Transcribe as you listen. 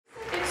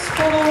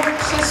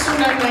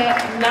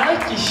jsme na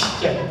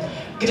letiště,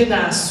 kde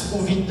nás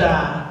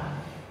uvítá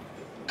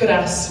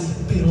krásný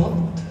pilot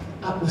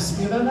a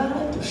usměvavá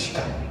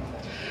letuška.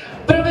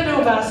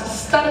 Provedou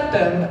vás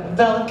startem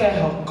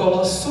velkého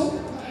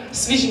kolosu,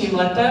 svižným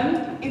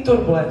letem i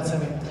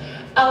turbulencemi.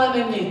 Ale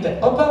nemějte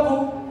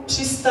obavu,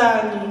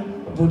 přistání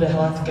bude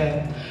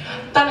hladké.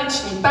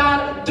 Taneční pár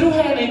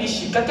druhé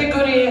nejvyšší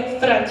kategorie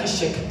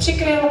František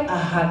Přikryl a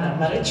Hana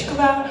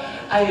Marečková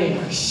a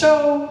jejich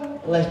show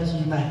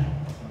Letíme.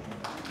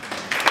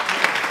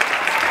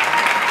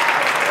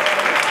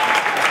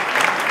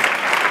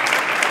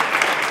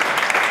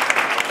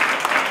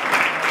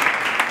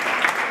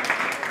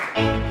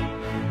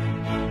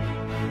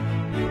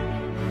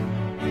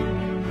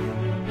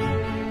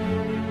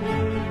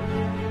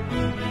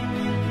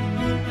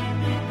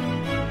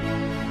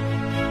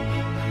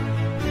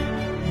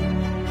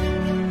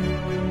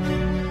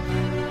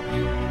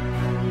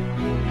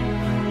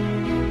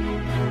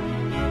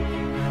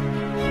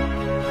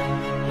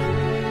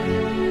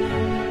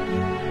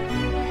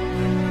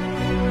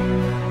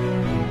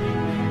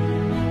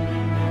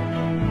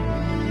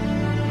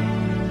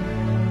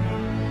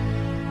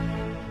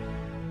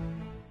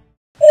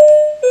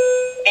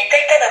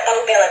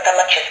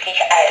 Letadla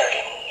českých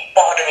aerolinií.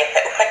 Pohodlně se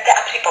usaďte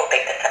a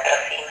připoutejte se,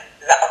 prosím.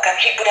 Za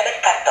okamžik budeme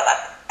startovat.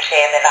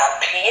 Přejeme vám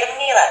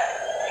příjemný let.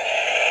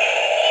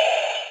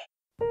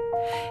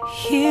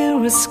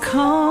 Here is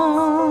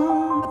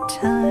calm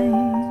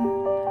time.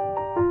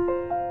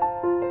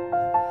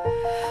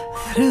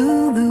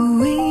 Through the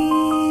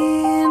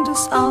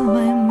windows of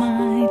my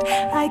mind,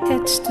 I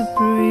catch the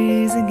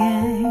breeze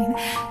again.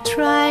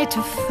 Try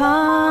to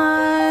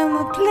find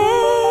the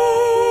place.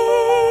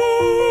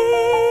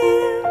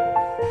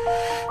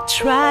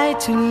 Try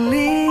to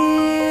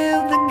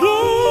live the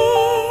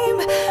game,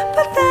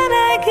 but then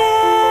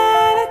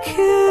again I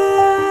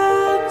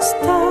couldn't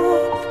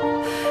stop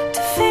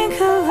to think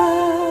of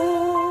her.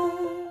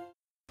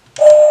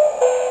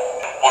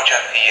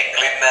 Počasí je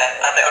klidné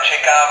a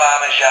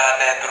neočekáváme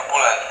žádné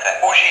turbulence.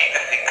 Užijte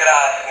si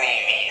krásný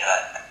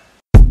výhled.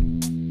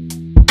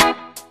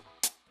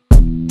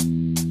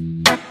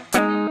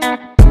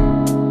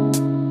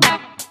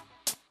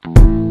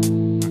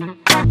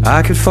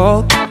 I could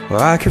fall or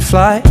I could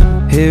fly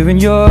here in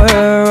your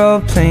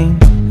aeroplane,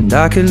 and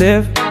I could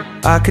live,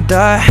 I could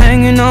die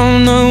hanging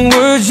on the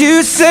words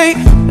you say.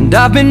 And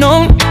I've been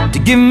known to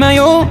give my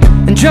all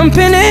and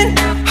jumping in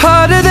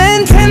harder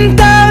than 10,000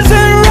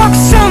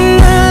 rocks on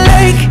the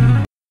lake.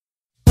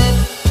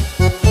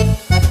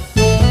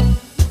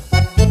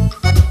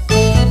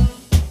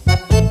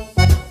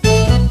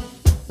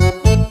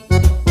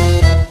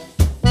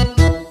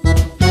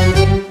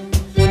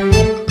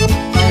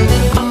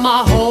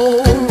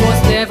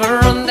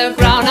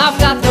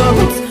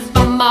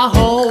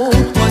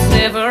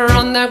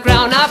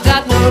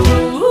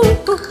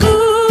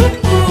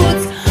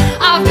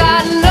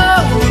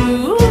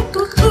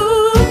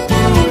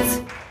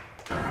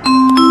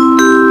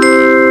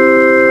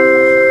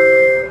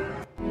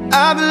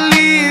 I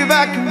believe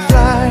I can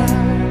fly.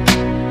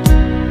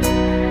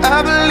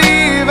 I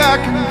believe I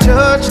can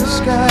touch the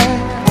sky.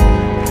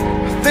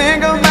 I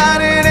think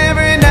about it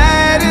every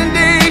night and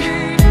day.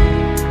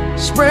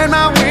 Spread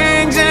my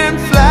wings and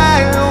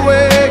fly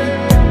away.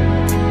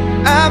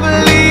 I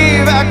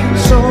believe I can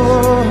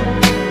soar.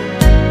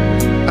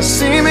 I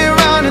see me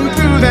running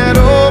through that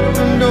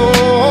open door.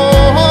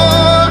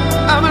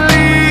 I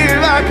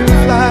believe I can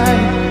fly.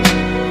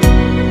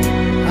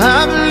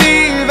 I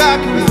believe I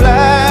can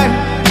fly.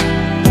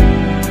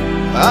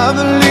 I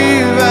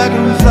believe I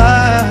can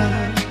fly.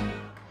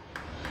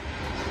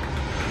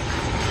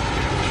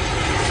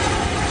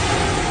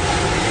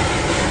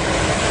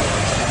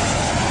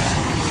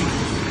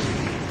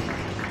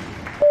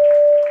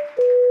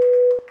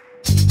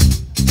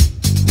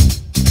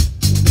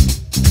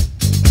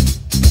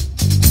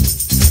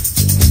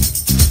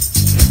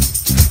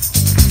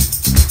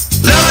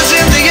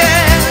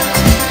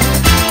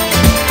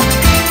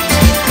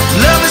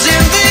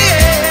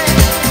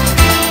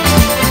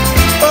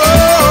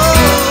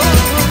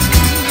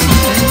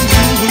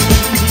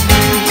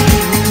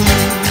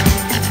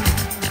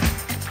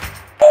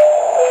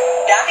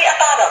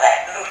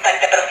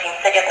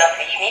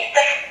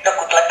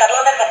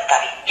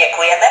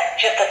 Děkujeme,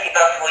 že jste si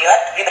pro svůj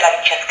let vybrali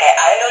české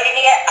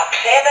aerolinie a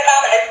přejeme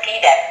vám hezký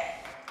den.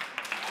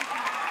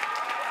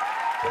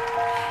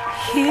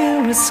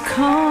 Here is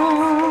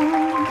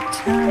calm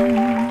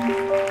time.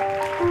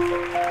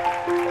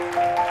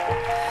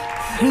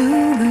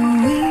 Through the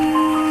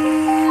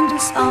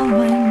windows of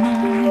my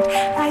mind,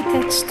 I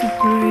catch the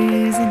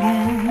breeze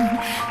again.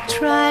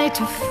 Try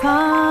to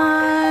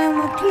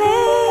find the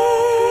place.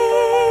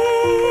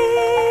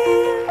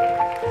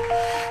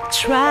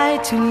 Try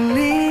to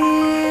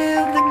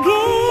live the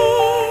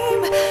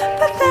game,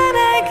 but then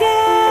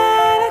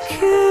again I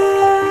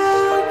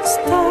couldn't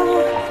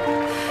stop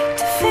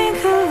to think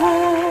of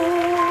her.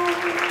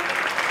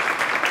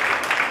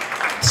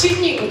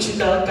 Třídní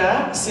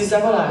učitelka si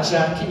zavolá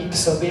žákyni k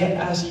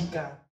sobě a říká: